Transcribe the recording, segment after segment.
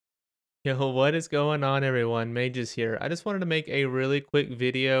Yo, what is going on, everyone? Mages here. I just wanted to make a really quick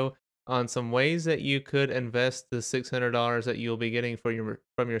video on some ways that you could invest the $600 that you'll be getting for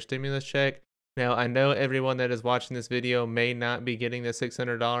from your stimulus check. Now, I know everyone that is watching this video may not be getting the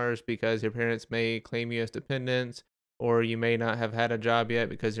 $600 because your parents may claim you as dependents, or you may not have had a job yet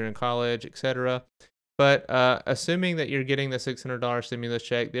because you're in college, etc. But assuming that you're getting the $600 stimulus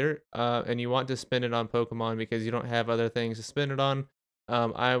check there, and you want to spend it on Pokemon because you don't have other things to spend it on,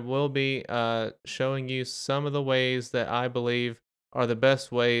 I will be showing you some of the ways that I believe are the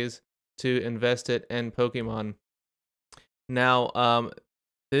best ways to invest it in Pokemon. Now,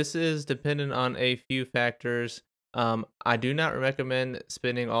 this is dependent on a few factors. I do not recommend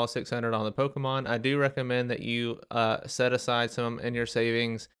spending all 600 on the Pokemon. I do recommend that you set aside some in your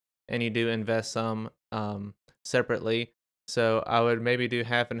savings and you do invest some separately. So I would maybe do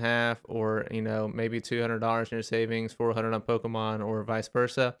half and half, or maybe $200 in your savings, 400 on Pokemon, or vice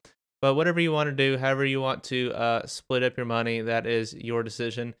versa. But whatever you want to do, however you want to split up your money, that is your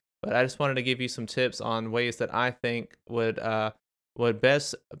decision. But I just wanted to give you some tips on ways that I think would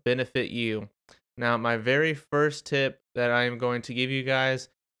best benefit you. Now, my very first tip that I am going to give you guys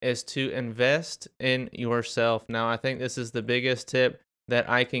is to invest in yourself. Now, I think this is the biggest tip that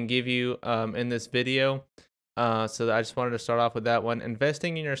I can give you in this video. So I just wanted to start off with that one.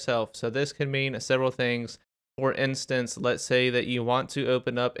 Investing in yourself. So this can mean several things. For instance, let's say that you want to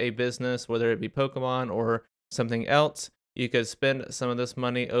open up a business, whether it be Pokemon or something else. You could spend some of this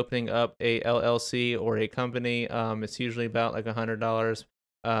money opening up a LLC or a company. It's usually about like $100,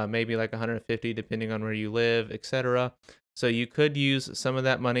 maybe like 150, depending on where you live, etc. So you could use some of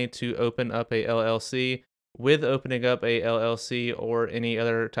that money to open up a LLC. With opening up a LLC or any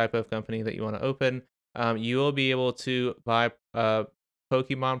other type of company that you want to open, you will be able to buy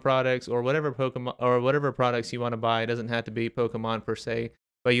Pokemon products, or whatever Pokemon or whatever products you want to buy. It doesn't have to be Pokemon per se,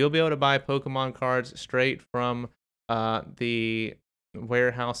 but you'll be able to buy Pokemon cards straight from the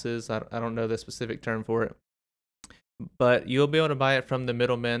warehouses. I don't know the specific term for it, but you'll be able to buy it from the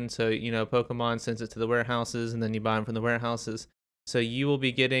middlemen. So, Pokemon sends it to the warehouses, and then you buy them from the warehouses. So you will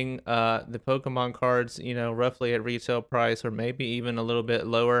be getting the Pokemon cards, roughly at retail price, or maybe even a little bit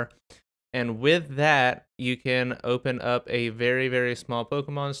lower. And with that, you can open up a very, very small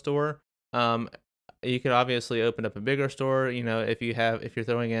Pokemon store. Um, you could obviously open up a bigger store, if you're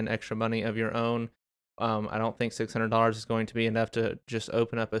throwing in extra money of your own. I don't think $600 is going to be enough to just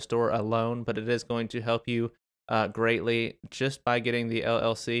open up a store alone, but it is going to help you greatly just by getting the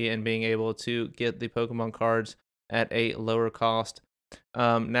LLC and being able to get the Pokemon cards at a lower cost.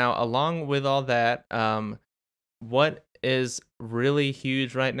 Now, along with all that, what is really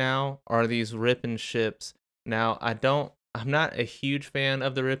huge right now are these rip and ships. Now, I'm not a huge fan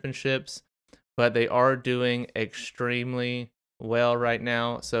of the rip and ships, but they are doing extremely well right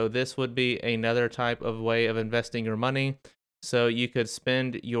now. So this would be another type of way of investing your money. So you could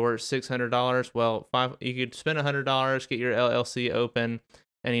spend your $600. Well, you could spend $100, get your LLC open,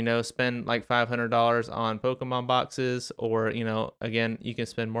 and spend like $500 on Pokemon boxes, or again, you can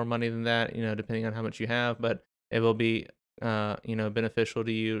spend more money than that, depending on how much you have, but it will be beneficial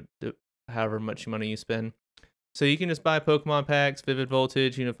to you, however much money you spend. So you can just buy Pokemon packs, Vivid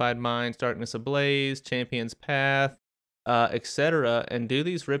Voltage, Unified Minds, Darkness Ablaze, Champion's Path, etc., and do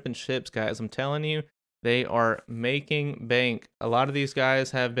these rip and ships, guys. I'm telling you, they are making bank. A lot of these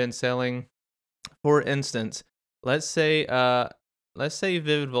guys have been selling. For instance, let's say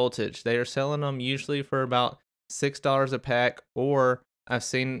Vivid Voltage. They are selling them usually for about $6 a pack, or I've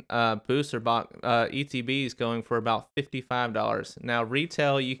seen booster box ETBs going for about $55. Now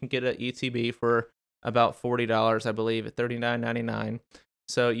retail, you can get an ETB for about $40, I believe, at $39.99.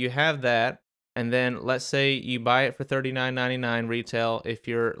 So you have that, and then let's say you buy it for $39.99 retail if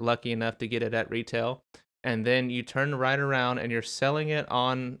you're lucky enough to get it at retail, and then you turn right around and you're selling it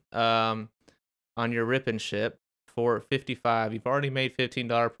on your rip and ship for 55. You've already made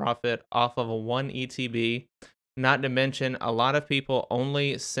 $15 profit off of a one ETB. Not to mention, a lot of people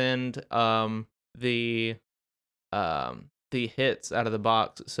only send the the hits out of the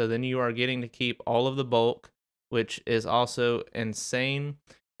box. So then you are getting to keep all of the bulk, which is also insane.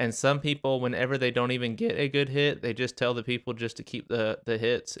 And some people, whenever they don't even get a good hit, they just tell the people just to keep the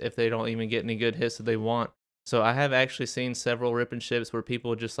hits if they don't even get any good hits that they want. So I have actually seen several rip and ships where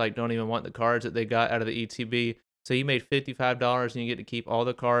people just like don't even want the cards that they got out of the ETB. So you made $55 and you get to keep all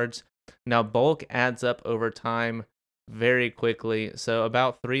the cards. Now bulk adds up over time very quickly. So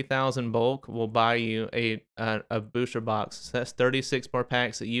about 3,000 bulk will buy you a booster box. So that's 36 more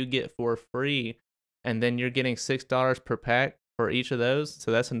packs that you get for free, and then you're getting $6 per pack for each of those.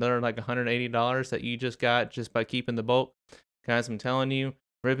 So that's another like $180 that you just got just by keeping the bulk. Guys, I'm telling you,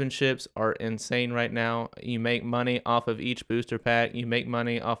 Rip and ships are insane right now. You make money off of each booster pack. You make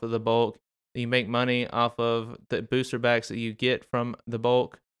money off of the bulk. You make money off of the booster packs that you get from the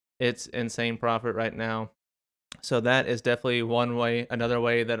bulk. It's insane profit right now. So that is definitely one way. Another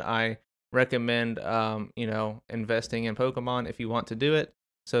way that I recommend, investing in Pokemon if you want to do it.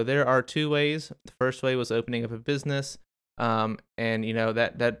 So there are two ways. The first way was opening up a business. And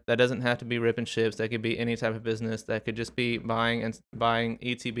that doesn't have to be rip and ships. That could be any type of business. That could just be buying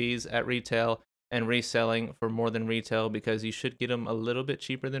ETBs at retail and reselling for more than retail, because you should get them a little bit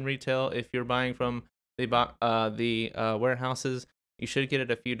cheaper than retail if you're buying from the warehouses. You should get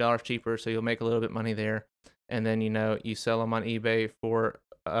it a few dollars cheaper, so you'll make a little bit money there. And then you sell them on eBay for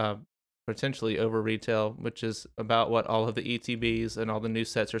potentially over retail, which is about what all of the ETBs and all the new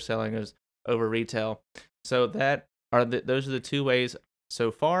sets are selling is over retail. So those are the two ways so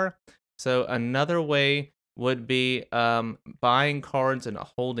far. So another way would be buying cards and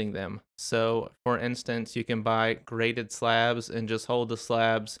holding them. So for instance, you can buy graded slabs and just hold the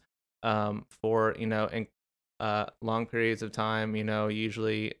slabs for long periods of time.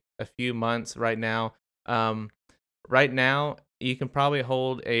 Usually a few months. Right now, you can probably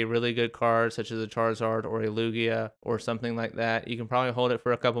hold a really good card such as a Charizard or a Lugia or something like that. You can probably hold it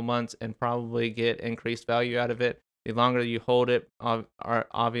for a couple months and probably get increased value out of it. The longer you hold it,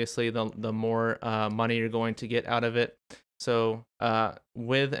 obviously, the more money you're going to get out of it. So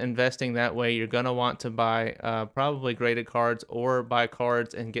with investing that way, you're going to want to buy probably graded cards, or buy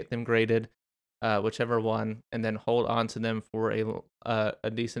cards and get them graded, whichever one, and then hold on to them for a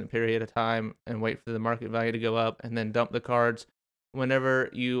decent period of time and wait for the market value to go up, and then dump the cards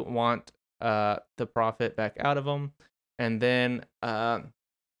whenever you want the profit back out of them. And then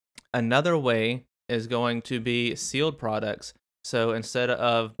another way is going to be sealed products. So instead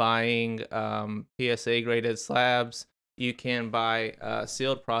of buying PSA graded slabs, you can buy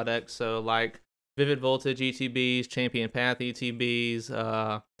sealed products. So like Vivid Voltage ETBs, Champion Path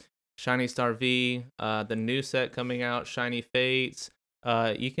ETBs, Shiny Star V, the new set coming out, Shiny Fates.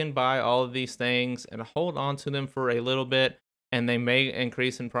 You can buy all of these things and hold on to them for a little bit, and they may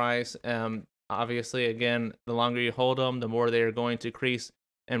increase in price. Obviously, again, the longer you hold them, the more they are going to increase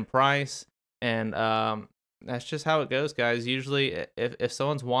in price. And that's just how it goes, guys. Usually, if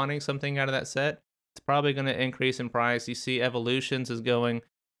someone's wanting something out of that set, it's probably going to increase in price. You see Evolutions is going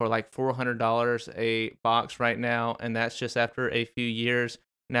for like $400 a box right now, and that's just after a few years.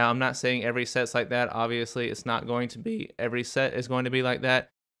 Now, I'm not saying every set's like that. Obviously, it's not going to be. Every set is going to be like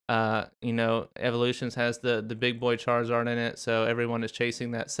that. Evolutions has the big boy Charizard in it, so everyone is chasing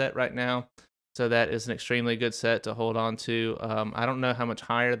that set right now. So that is an extremely good set to hold on to. I don't know how much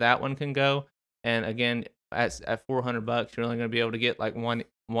higher that one can go. And again, at $400, you're only going to be able to get like one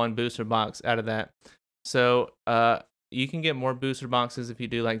booster box out of that. So you can get more booster boxes if you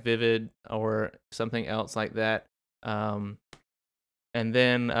do like Vivid or something else like that. And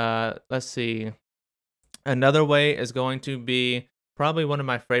then let's see. Another way is going to be probably one of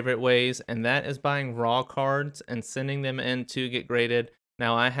my favorite ways, and that is buying raw cards and sending them in to get graded.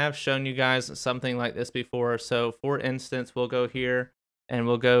 Now, I have shown you guys something like this before. So for instance, we'll go here and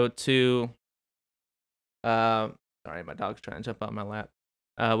we'll go to, sorry, my dog's trying to jump on my lap.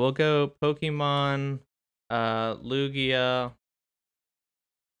 We'll go Pokemon, Lugia,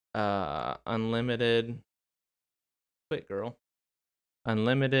 Unlimited, quit girl,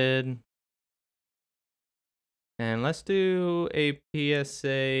 Unlimited, and let's do a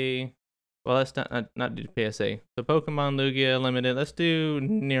PSA. Well, let's not do PSA. So Pokemon, Lugia, Limited. Let's do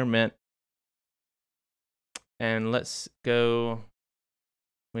Near Mint. And let's go.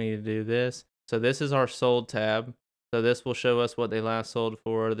 We need to do this. So this is our sold tab. So this will show us what they last sold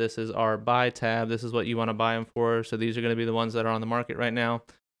for. This is our buy tab. This is what you want to buy them for. So these are going to be the ones that are on the market right now.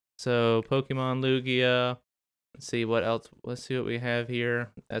 So Pokemon, Lugia. Let's see what else. Let's see what we have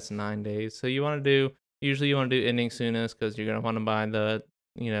here. That's 9 days. So you want to do, usually you want to do ending soonest, because you're going to want to buy the,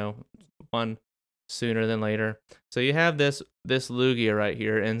 one sooner than later. So you have this Lugia right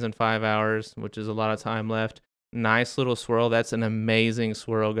here, ends in 5 hours, which is a lot of time left. Nice little swirl. That's an amazing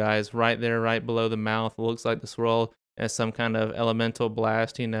swirl, guys. Right there, right below the mouth. Looks like the swirl has some kind of elemental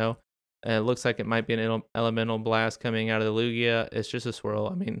blast, It looks like it might be an elemental blast coming out of the Lugia. It's just a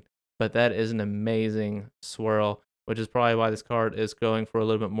swirl, but that is an amazing swirl, which is probably why this card is going for a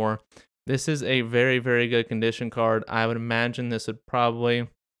little bit more. This is a very, very good condition card. I would imagine this would probably...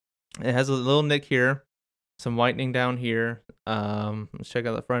 It has a little nick here, some whitening down here. Let's check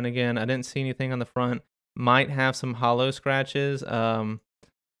out the front again. I didn't see anything on the front. Might have some hollow scratches. I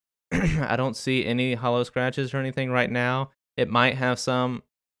don't see any hollow scratches or anything right now. It might have some.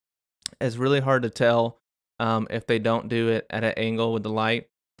 It's really hard to tell if they don't do it at an angle with the light.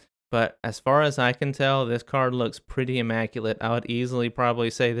 But as far as I can tell, this card looks pretty immaculate. I would easily probably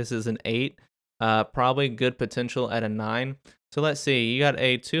say this is an 8. Probably good potential at a 9. So let's see. You got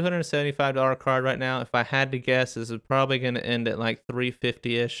a $275 card right now. If I had to guess, this is probably going to end at like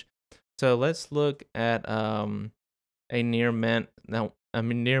 350-ish. So let's look at a near mint. Now, I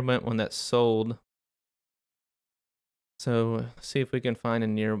mean near mint one that's sold. So see if we can find a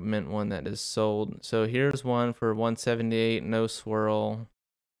near mint one that is sold. So here's one for 178, no swirl.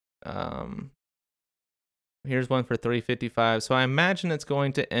 Here's one for 355. So I imagine it's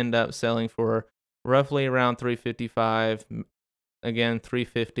going to end up selling for roughly around 355. Again,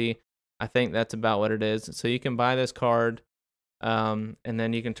 350. I think that's about what it is. So you can buy this card, and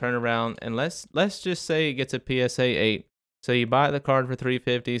then you can turn around and let's just say it gets a PSA 8. So you buy the card for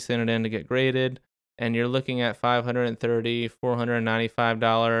 350, send it in to get graded, and you're looking at $530,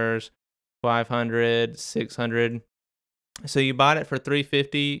 $495, 500, 600. So you bought it for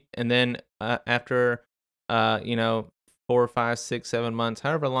 350, and then after you know, 4, 5, 6, 7 months,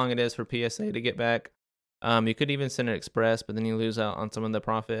 however long it is for PSA to get back, you could even send it express, but then you lose out on some of the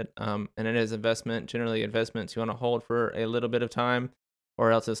profit. And it is investment. Generally, investments you want to hold for a little bit of time,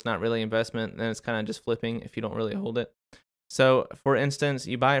 or else it's not really investment. Then it's kind of just flipping if you don't really hold it. So, for instance,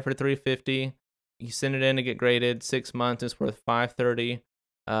 you buy it for 350, you send it in to get graded. 6 months is worth 530,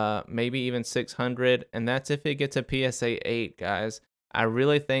 maybe even 600, and that's if it gets a PSA 8, guys. I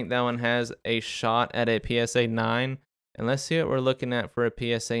really think that one has a shot at a PSA 9, and let's see what we're looking at for a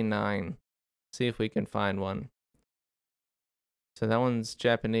PSA 9. See if we can find one. So that one's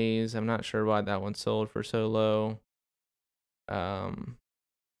Japanese. I'm not sure why that one sold for so low. That's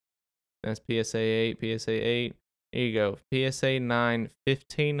PSA 8, PSA 8. Here you go. PSA 9,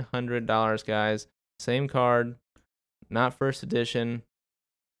 $1,500, guys. Same card, not first edition.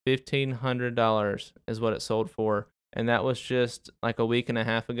 $1,500 is what it sold for. And that was just like a week and a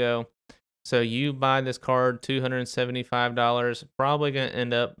half ago. So you buy this card, $275, probably going to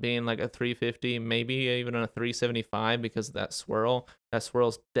end up being like a 350, maybe even a 375 because of that swirl. That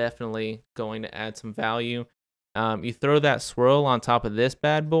swirl's definitely going to add some value. You throw that swirl on top of this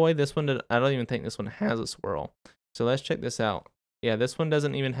bad boy. This one, I don't even think this one has a swirl. So let's check this out. Yeah, this one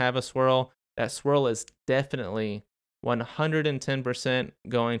doesn't even have a swirl. That swirl is definitely 110%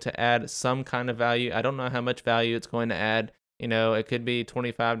 going to add some kind of value. I don't know how much value it's going to add. You know, it could be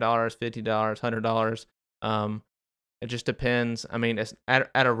 $25, $50, $100. It just depends. I mean, it's at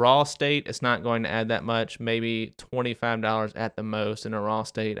a raw state, it's not going to add that much. Maybe $25 at the most in a raw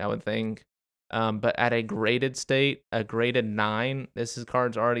state, I would think. But at a graded state, a graded 9,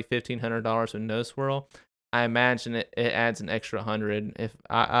 card's already $1,500 with no swirl. I imagine it adds an extra 100. If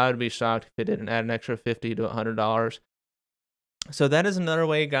I would be shocked if it didn't add an extra $50 to $100. So that is another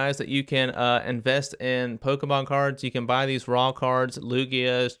way, guys, that you can invest in Pokemon cards. You can buy these raw cards,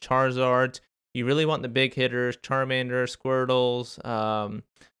 Lugias, Charizards. You really want the big hitters, Charmanders, Squirtles,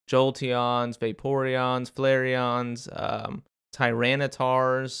 Jolteons, Vaporeons, Flareons,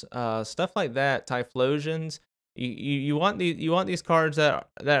 Tyrannitars, stuff like that, Typhlosions. You want these cards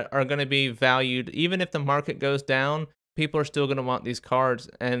that are going to be valued. Even if the market goes down, people are still going to want these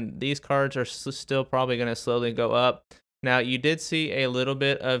cards, and these cards are still probably going to slowly go up. Now, you did see a little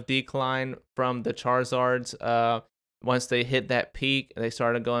bit of decline from the Charizards. Once they hit that peak, they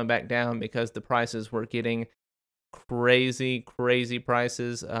started going back down because the prices were getting crazy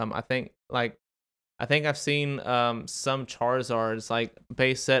prices. I think I've seen some Charizards like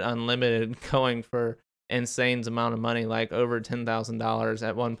base set unlimited going for insane amount of money, like over $10,000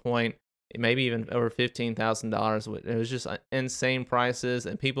 at one point, maybe even over $15,000. It was just insane prices,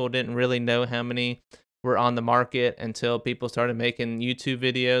 and people didn't really know how many were on the market until people started making YouTube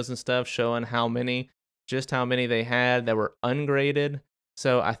videos and stuff showing how many they had that were ungraded.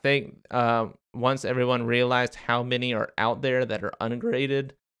 So I think once everyone realized how many are out there that are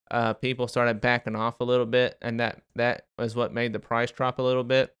ungraded, people started backing off a little bit, and that was what made the price drop a little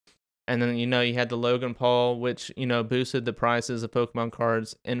bit. And then, you had the Logan Paul, which, boosted the prices of Pokemon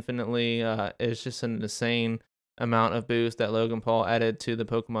cards infinitely. It's just an insane amount of boost that Logan Paul added to the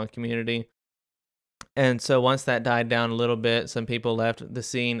Pokemon community. And so once that died down a little bit, some people left the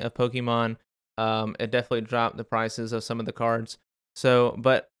scene of Pokemon. It definitely dropped the prices of some of the cards. So,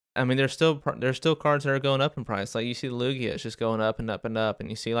 but I mean, there's still cards that are going up in price. Like you see the Lugia, it's just going up and up and up, and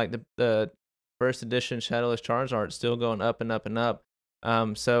you see like the first edition Shadowless Charizard still going up and up and up.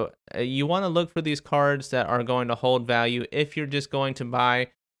 So you want to look for these cards that are going to hold value if you're just going to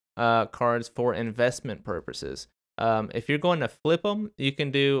buy cards for investment purposes. If you're going to flip them, you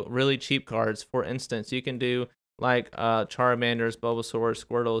can do really cheap cards. For instance, you can do like Charmanders, Bulbasaurs,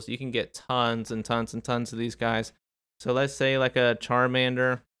 Squirtles. You can get tons and tons and tons of these guys. So let's say like a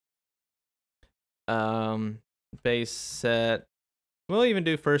Charmander. um, base set. We'll even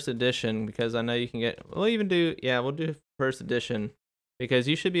do first edition because I know you can get. We'll even do we'll do first edition because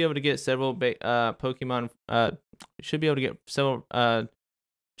you should be able to get several Pokemon. You should be able to get several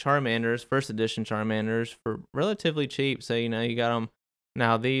Charmanders, first edition Charmanders for relatively cheap. So you got them.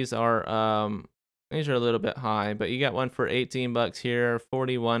 Now these are a little bit high, but you got one for $18 here,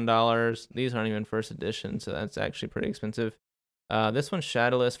 $41. These aren't even first edition, so that's actually pretty expensive. This one's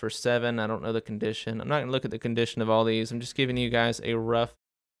Shadowless for $7. I don't know the condition. I'm not gonna look at the condition of all these. I'm just giving you guys a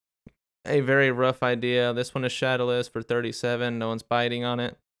very rough idea. This one is Shadowless for $37. No one's biting on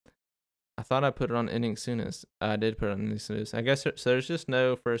it. I thought I put it on ending soonest. I did put it on ending soonest. I guess so. There's just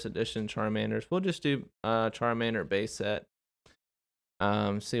no first edition Charmanders. We'll just do Charmander base set.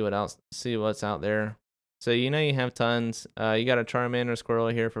 See what's out there. So you have tons. You got a Charmander Squirrel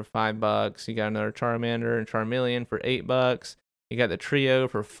here for $5. You got another Charmander and Charmeleon for $8. You got the trio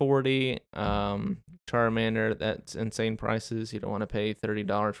for 40. Charmander, that's insane prices. You don't want to pay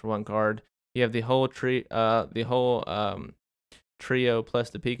 $30 for one card. You have the whole trio plus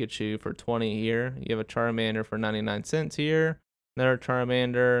the Pikachu for 20 here. You have a Charmander for 99 cents here. Another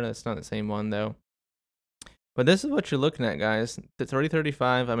Charmander. That's not the same one though. But this is what you're looking at, guys. The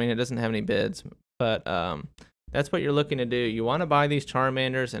 3035. I mean, it doesn't have any bids, but that's what you're looking to do. You want to buy these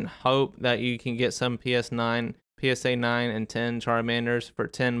Charmanders and hope that you can get some PSA 9 and 10 Charmanders for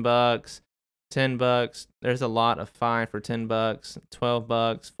 $10. $10. There's a lot of 5 for $10, $12,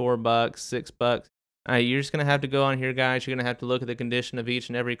 $4, $6. You're just gonna have to go on here, guys. You're gonna have to look at the condition of each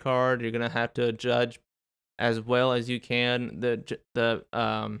and every card. You're gonna have to judge as well as you can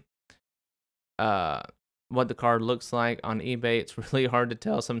what the card looks like on eBay. It's really hard to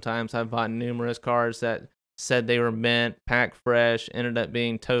tell sometimes. I've bought numerous cards that said they were mint, pack fresh, ended up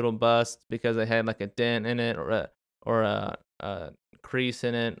being total busts because they had like a dent in it or a crease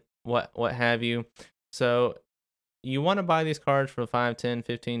in it, what have you. So you want to buy these cards for $5, $10,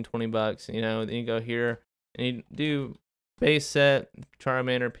 $15, $20. Then you go here and you do base set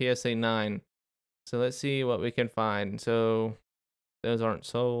Charmander PSA 9. So let's see what we can find. So those aren't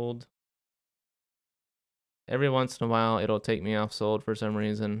sold. Every once in a while, it'll take me off sold for some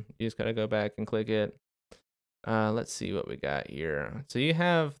reason. You just got to go back and click it. Let's see what we got here. So you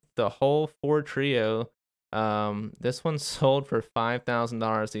have the whole 4 trio. This one's sold for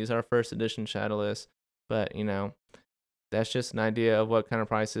 $5,000. These are first edition Shadowless, but that's just an idea of what kind of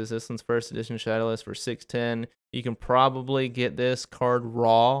prices. This one's first edition Shadowless for $610. You can probably get this card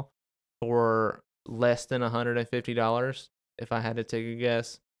raw for less than $150 if I had to take a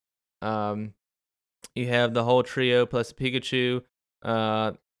guess. You have the whole trio plus Pikachu.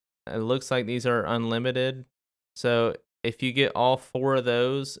 It looks like these are unlimited. So if you get all 4 of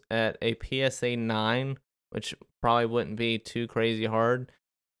those at a PSA 9, which probably wouldn't be too crazy hard,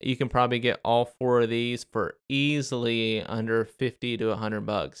 you can probably get all 4 of these for easily under $50 to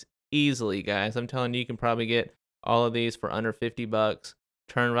 $100. Easily, guys. I'm telling you can probably get all of these for under $50.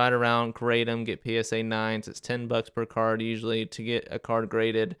 Turn right around, grade them, get PSA 9s. It's $10 per card usually to get a card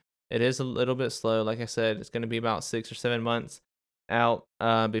graded. It is a little bit slow. Like I said, it's going to be about 6 or 7 months out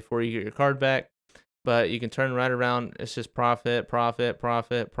before you get your card back. But you can turn right around. It's just profit, profit,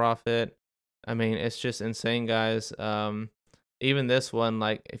 profit, profit. I mean, it's just insane, guys. Even this one,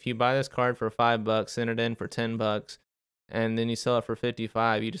 like if you buy this card for $5, send it in for $10, and then you sell it for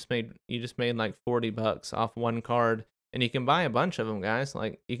 $55, you just made like $40 off one card. And you can buy a bunch of them, guys.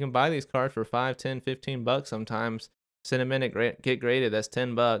 Like you can buy these cards for $5, $10, $15 sometimes. Send them in, get graded. That's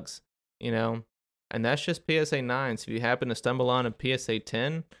 $10, and that's just PSA 9s. If you happen to stumble on a PSA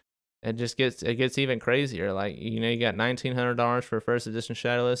 10, it gets even crazier. Like you got $1,900 for a first edition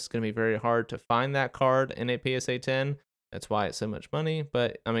Shadowless. It's gonna be very hard to find that card in a PSA 10. That's why it's so much money.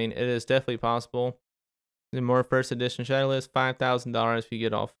 But I mean, it is definitely possible. The more first edition Shadowless, $5,000 if you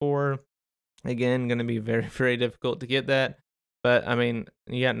get all 4. Again, gonna be very, very difficult to get that. But I mean,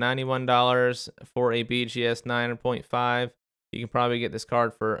 you got $91 for a BGS 9.5. You can probably get this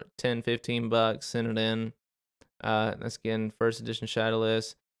card for $10, $15. Send it in. That's again first edition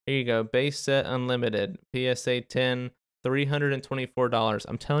Shadowless. Here you go, base set unlimited PSA 10, $324.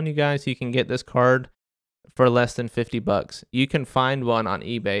 I'm telling you guys, you can get this card for less than $50. You can find one on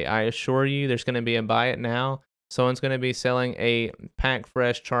eBay. I assure you, there's going to be a buy it now. Someone's going to be selling a pack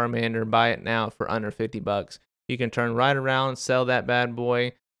fresh Charmander. Buy it now for under $50. You can turn right around, sell that bad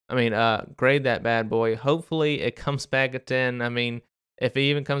boy. I mean, grade that bad boy. Hopefully, it comes back at 10. I mean, if it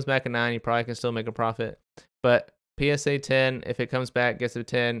even comes back at 9, you probably can still make a profit. But PSA 10, if it comes back, gets a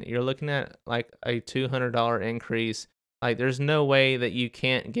 10, you're looking at like a $200 increase. Like, there's no way that you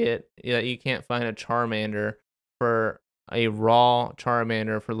can't find a Charmander for a raw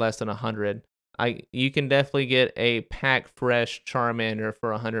Charmander for less than $100. you can definitely get a pack fresh Charmander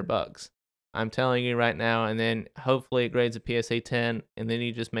for $100. I'm telling you right now, and then hopefully it grades a PSA 10, and then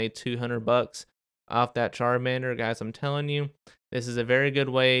you just made $200 off that Charmander, guys. I'm telling you, this is a very good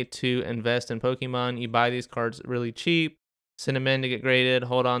way to invest in Pokemon. You buy these cards really cheap, send them in to get graded,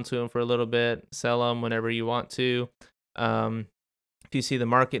 hold on to them for a little bit, sell them whenever you want to. If you see the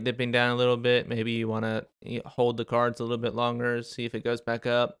market dipping down a little bit, maybe you want to hold the cards a little bit longer, see if it goes back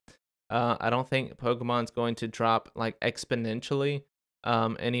up. I don't think Pokemon's going to drop like exponentially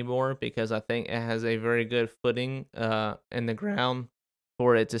anymore, because I think it has a very good footing in the ground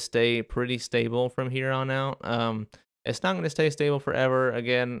for it to stay pretty stable from here on out. It's not going to stay stable forever.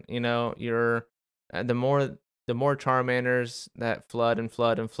 Again, you're the more Charmanders that flood and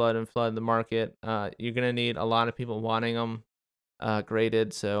flood and flood and flood the market, you're going to need a lot of people wanting them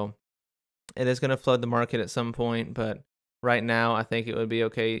graded. So it is going to flood the market at some point, but right now I think it would be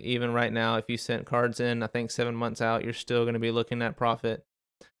okay. Even right now, if you sent cards in, I think 7 months out, you're still going to be looking at profit.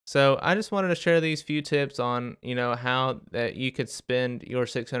 So I just wanted to share these few tips on, how that you could spend your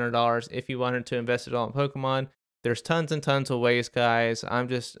 $600 if you wanted to invest it all in Pokemon. There's tons and tons of ways, guys. I'm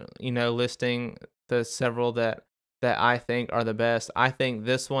just, listing the several that I think are the best. I think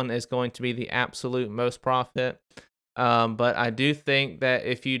this one is going to be the absolute most profit. But I do think that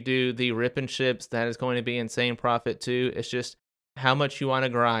if you do the rip and ships, that is going to be insane profit too. It's just how much you want to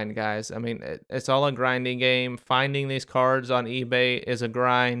grind, guys. I mean, it's all a grinding game. Finding these cards on eBay is a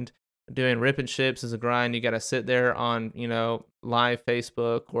grind. Doing rip and ships is a grind. You got to sit there on, live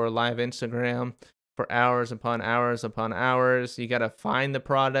Facebook or live Instagram for hours upon hours upon hours. You got to find the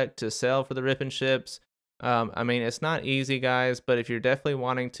product to sell for the rip and ships. I mean, it's not easy, guys, but if you're definitely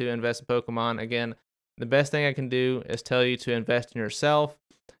wanting to invest in Pokemon, again, the best thing I can do is tell you to invest in yourself.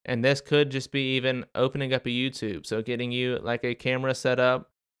 And this could just be even opening up a YouTube. So getting you like a camera set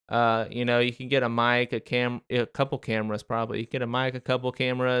up. You can get a mic, a couple cameras probably. You can get a mic, a couple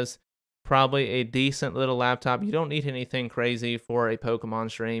cameras, probably a decent little laptop. You don't need anything crazy for a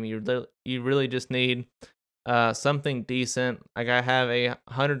Pokemon stream. You really just need something decent. Like I have a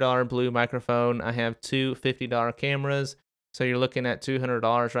 $100 Blue microphone. I have two $50 cameras. So you're looking at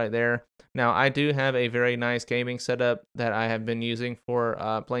 $200 right there. Now, I do have a very nice gaming setup that I have been using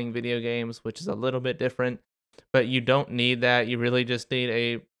for playing video games, which is a little bit different. But you don't need that. You really just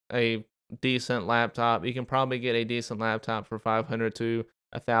need a decent laptop. You can probably get a decent laptop for $500 to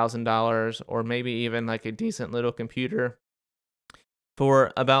 $1,000, or maybe even like a decent little computer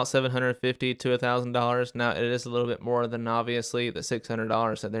for about $750 to $1,000. Now, it is a little bit more than obviously the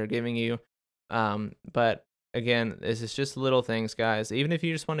 $600 that they're giving you. But again, this is just little things, guys. Even if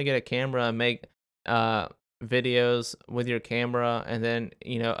you just want to get a camera and make videos with your camera, and then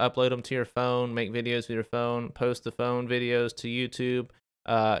upload them to your phone, make videos with your phone, post the phone videos to YouTube.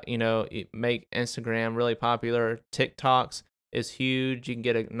 Make Instagram really popular. TikToks is huge. You can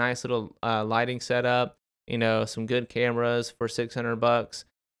get a nice little lighting setup. Some good cameras for $600,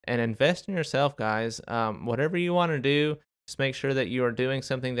 and invest in yourself, guys. Whatever you want to do, just make sure that you are doing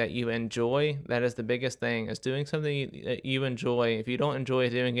something that you enjoy. That is the biggest thing, is doing something that you enjoy. If you don't enjoy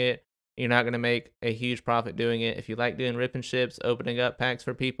doing it, you're not going to make a huge profit doing it. If you like doing rip and ships, opening up packs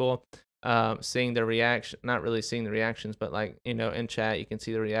for people, seeing the reaction, not really seeing the reactions, but like, in chat, you can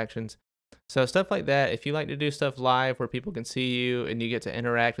see the reactions. So stuff like that. If you like to do stuff live where people can see you and you get to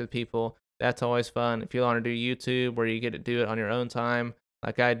interact with people, that's always fun. If you want to do YouTube where you get to do it on your own time,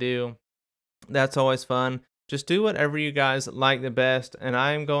 like I do, that's always fun. Just do whatever you guys like the best. And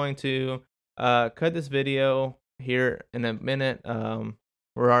I'm going to cut this video here in a minute.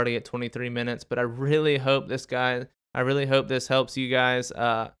 We're already at 23 minutes, but I really hope this helps you guys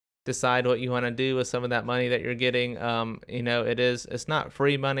decide what you want to do with some of that money that you're getting. It's not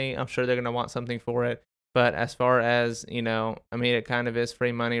free money. I'm sure they're going to want something for it. But as far as, it kind of is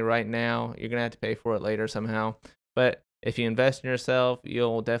free money right now. You're going to have to pay for it later somehow. But if you invest in yourself,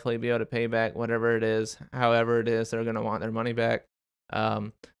 you'll definitely be able to pay back whatever it is, however it is, they're going to want their money back.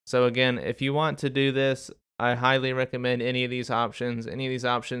 So again, if you want to do this, I highly recommend any of these options. Any of these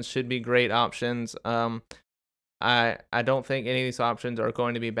options should be great options. I don't think any of these options are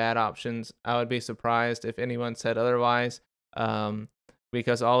going to be bad options. I would be surprised if anyone said otherwise,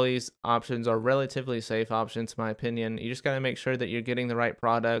 because all these options are relatively safe options, in my opinion. You just got to make sure that you're getting the right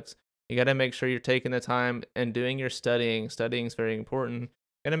products. You got to make sure you're taking the time and doing your studying. Studying is very important. You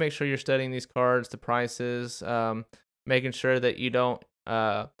got to make sure you're studying these cards, the prices, making sure that you don't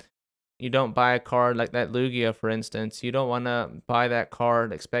buy a card like that Lugia, for instance. You don't want to buy that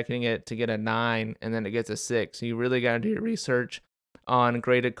card expecting it to get a 9 and then it gets a 6. You really got to do your research on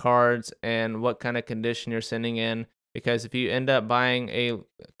graded cards and what kind of condition you're sending in. because if you end up buying a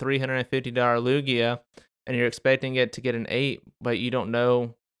 $350 Lugia and you're expecting it to get an 8, but you don't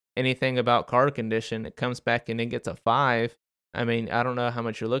know anything about card condition, it comes back and it gets a 5. I mean, I don't know how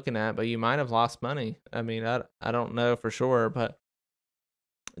much you're looking at, but you might have lost money. I mean, I don't know for sure, but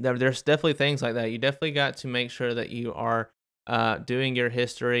there's definitely things like that. You definitely got to make sure that you are doing your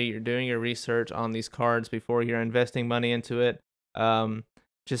history, you're doing your research on these cards before you're investing money into it. Um,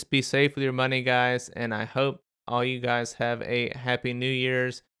 just be safe with your money, guys, and I hope all you guys have a happy New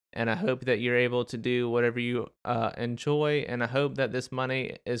Year's. And I hope that you're able to do whatever you enjoy. And I hope that this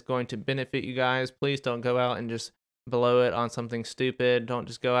money is going to benefit you guys. Please don't go out and just blow it on something stupid. Don't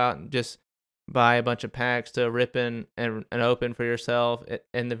just go out and just buy a bunch of packs to rip in and open for yourself.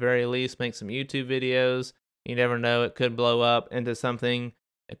 In the very least, make some YouTube videos. You never know, it could blow up into something.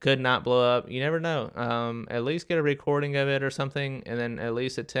 It could not blow up. You never know. At least get a recording of it or something, and then at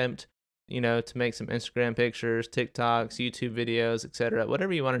least attempt, to make some Instagram pictures, TikToks, YouTube videos, etc.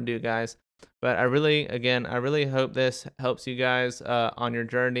 Whatever you want to do, guys. But I really hope this helps you guys on your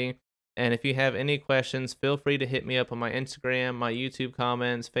journey. And if you have any questions, feel free to hit me up on my Instagram, my YouTube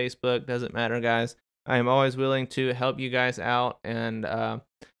comments, Facebook, doesn't matter, guys. I am always willing to help you guys out and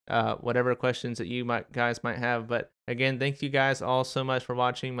whatever questions that you guys might have. But again, thank you guys all so much for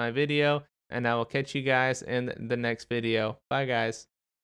watching my video, and I will catch you guys in the next video. Bye, guys.